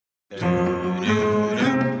Winos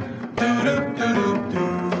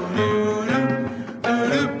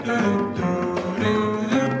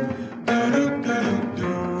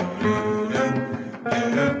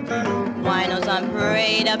on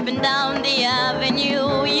parade up and down the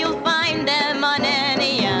avenue. You'll find them on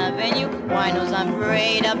any avenue. Winos on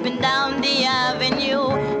parade up and down the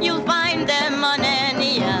avenue. You'll find them on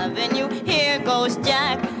any avenue. Here goes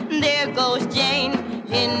Jack, there goes Jane,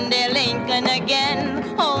 in their Lincoln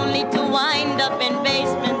again, only to wind up in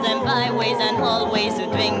basements and byways and hallways to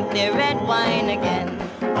drink their red wine again.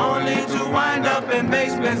 Only to wind up in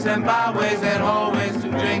basements and byways and hallways to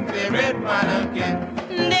drink their red wine again.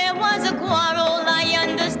 There was a quarrel, I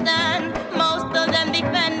understand, most of them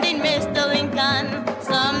defending Mr. Lincoln.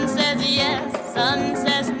 Some says yes, some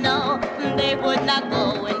says no, they would not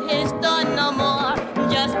go in his store no more.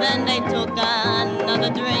 Just then they took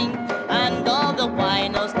another drink, and all the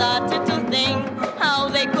winos started to think how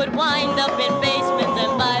they could wind up in basements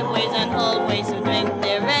and byways and hallways to drink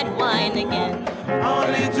their red wine again.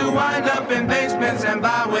 Only to wind up in basements and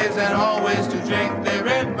byways and hallways to drink their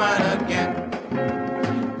red wine again.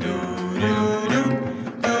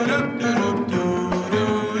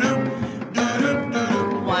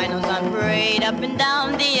 Winos on parade up and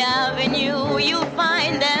down the avenue. You'll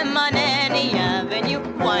find them on any avenue.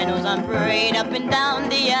 Winos on parade up and down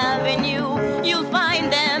the avenue. You'll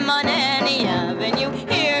find them on any avenue.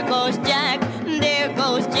 Here goes Jack, there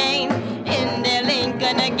goes Jane, in their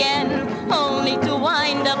Lincoln again, only to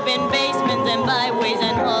wind up in basements and byways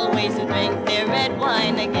and hallways to drink their red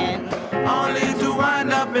wine again. Only to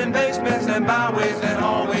wind up in basements and byways and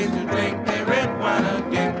hallways to drink their red wine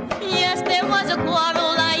again. Yes, there was a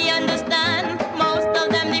quarrel, I understand, most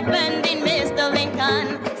of them defending Mr.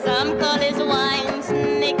 Lincoln. Some call his wine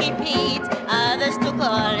Sneaky Pete, others to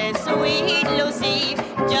call it Sweet Lucy.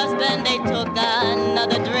 Just then they took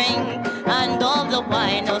another drink, and all the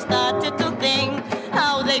winos started to think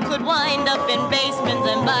how they could wind up in basements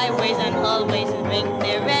and byways and hallways to drink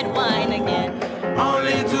their red wine again.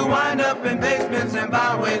 Only to wind up in basements and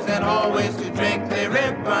byways and hallways to drink their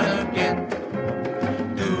red wine again.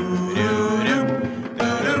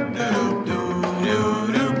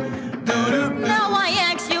 Now I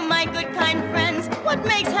ask you, my good kind friends, what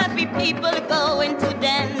makes happy people go into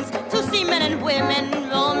dens to see men and women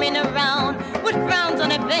roaming around with frowns on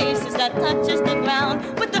their faces that touches the ground,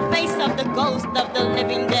 with the face of the ghost of the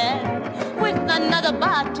living dead, with another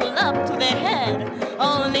bottle up to their head,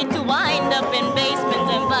 only to wind up in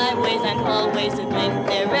basements and byways and hallways to drink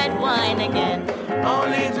their red wine again.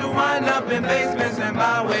 Only to wind up in basements and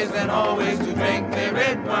byways and hallways to drink their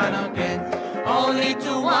red wine again. Only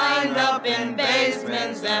to wind up in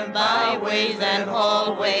basements and byways and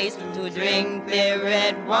hallways to drink their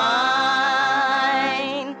red wine.